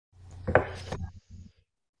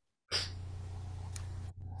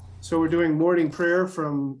So we're doing morning prayer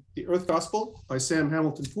from the Earth Gospel by Sam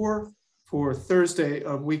Hamilton-Poore for Thursday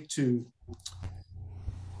of week 2.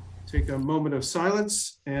 Take a moment of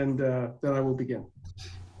silence and then I will begin.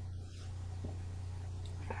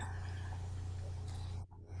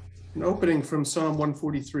 An opening from Psalm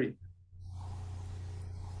 143.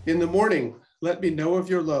 In the morning, let me know of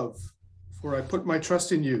your love, for I put my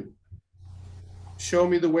trust in you. Show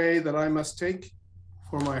me the way that I must take,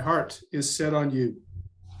 for my heart is set on you.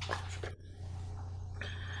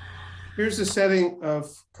 Here's the setting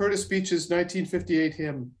of Curtis Beach's 1958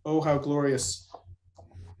 hymn, Oh, How Glorious.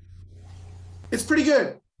 It's pretty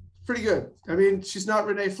good, pretty good. I mean, she's not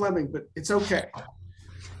Renee Fleming, but it's okay.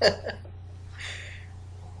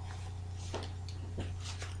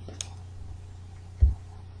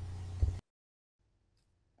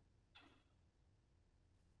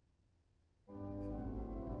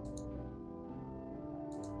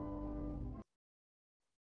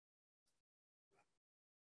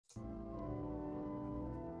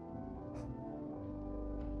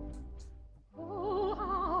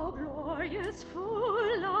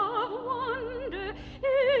 Full of wonder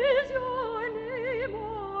is your name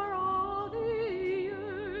o'er all the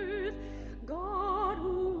earth. God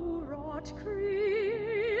who wrought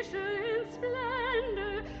creation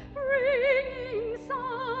splendor, bringing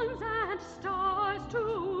suns and stars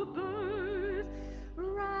to birth.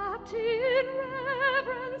 Wrapped in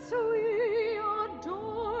reverence we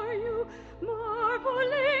adore you,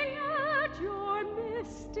 marveling at your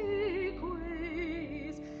mystic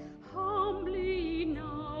ways. Humbly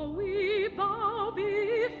now we bow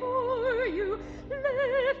before you,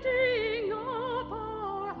 lifting up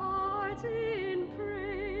our hearts in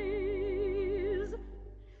praise.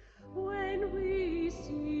 When we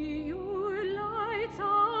see your lights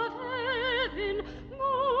of heaven,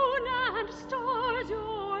 moon and stars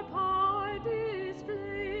your power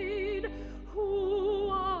displayed, who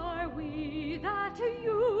are we that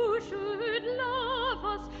you should love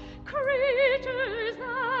us, creatures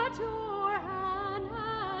that your hand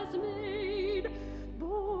has made,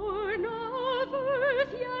 born of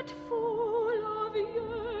earth yet full of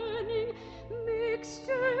yearning,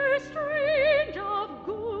 mixture strange of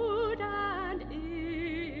good and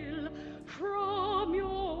ill, from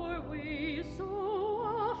your ways so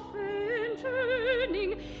often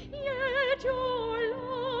turning, yet your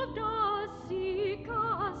love does seek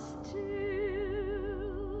us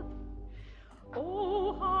still.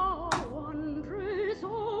 Oh, how wondrous,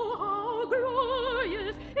 oh, how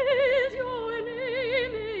glorious is your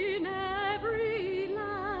name in every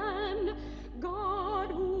land.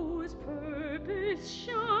 God, whose purpose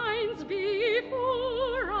shines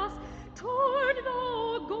before us toward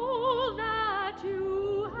the goal that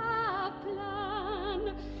you have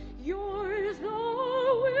planned. Yours the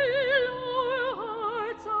will our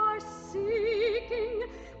hearts are seeking,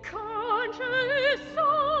 conscious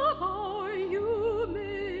of our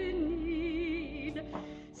human need.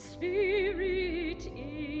 Spirit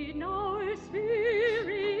in our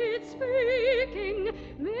spirit speaking,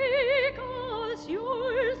 make us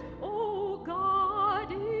yours, O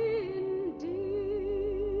God, indeed.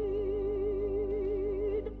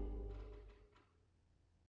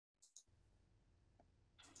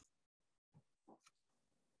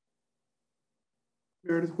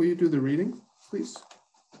 Meredith, will you do the reading, please?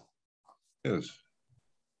 Yes.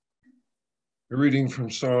 A reading from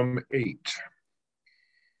Psalm 8.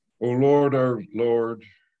 O Lord, our Lord,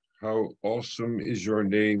 how awesome is your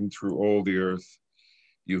name through all the earth.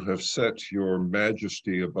 You have set your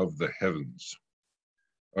majesty above the heavens.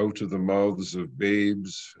 Out of the mouths of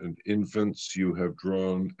babes and infants you have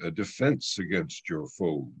drawn a defense against your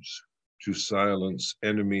foes, to silence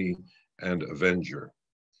enemy and avenger.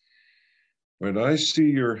 When I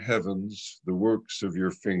see your heavens, the works of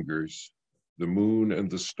your fingers, the moon and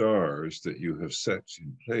the stars that you have set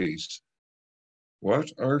in place,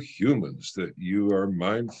 what are humans that you are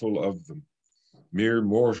mindful of them, mere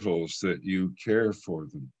mortals that you care for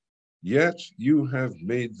them? Yet you have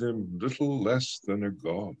made them little less than a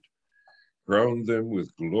god, crowned them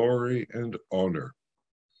with glory and honor.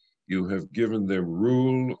 You have given them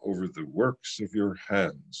rule over the works of your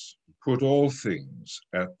hands, put all things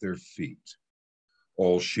at their feet,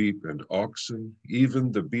 all sheep and oxen,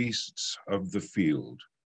 even the beasts of the field,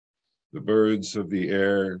 the birds of the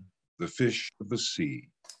air, the fish of the sea,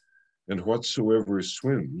 and whatsoever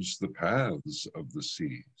swims the paths of the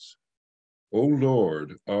seas. O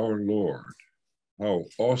Lord, our Lord, how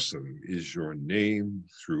awesome is your name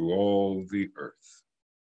through all the earth.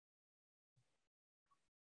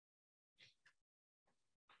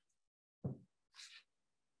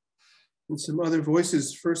 And some other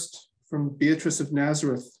voices, first from Beatrice of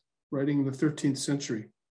Nazareth. writing in the 13th century.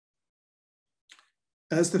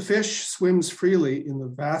 As the fish swims freely in the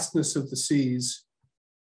vastness of the seas,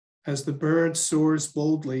 as the bird soars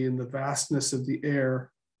boldly in the vastness of the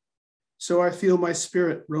air, so I feel my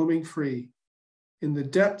spirit roaming free in the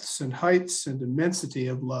depths and heights and immensity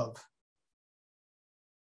of love.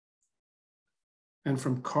 And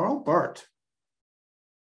from Karl Barth,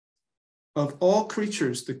 of all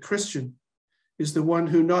creatures, the Christian is the one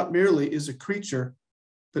who not merely is a creature,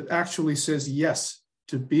 but actually says yes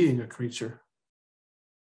to being a creature.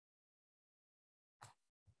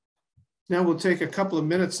 Now we'll take a couple of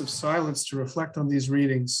minutes of silence to reflect on these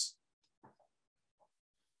readings.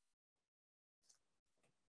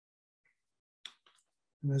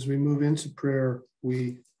 And as we move into prayer,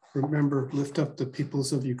 we lift up the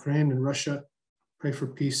peoples of Ukraine and Russia, pray for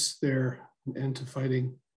peace there, an end to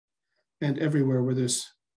fighting, and everywhere where there's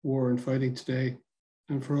war and fighting today.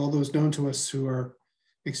 And for all those known to us who are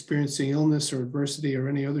experiencing illness or adversity or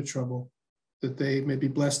any other trouble, that they may be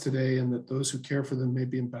blessed today and that those who care for them may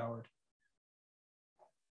be empowered.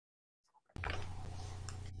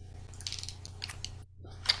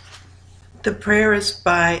 The prayer is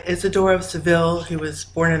by Isidore of Seville, who was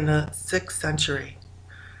born in the 6th century.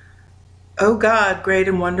 O God, great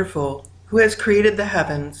and wonderful, who has created the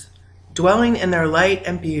heavens, dwelling in their light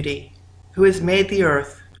and beauty, who has made the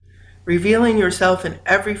earth, revealing yourself in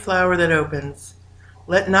every flower that opens,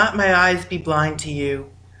 let not my eyes be blind to you,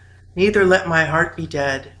 neither let my heart be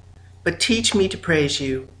dead, but teach me to praise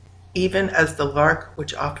you, even as the lark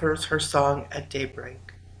which offers her song at daybreak.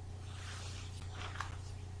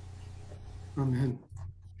 Amen.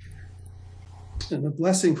 And a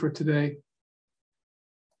blessing for today.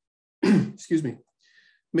 Excuse me.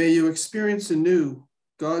 May you experience anew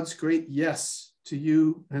God's great yes to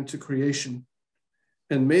you and to creation.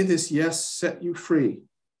 And may this yes set you free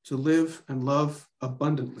to live and love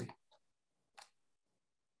abundantly.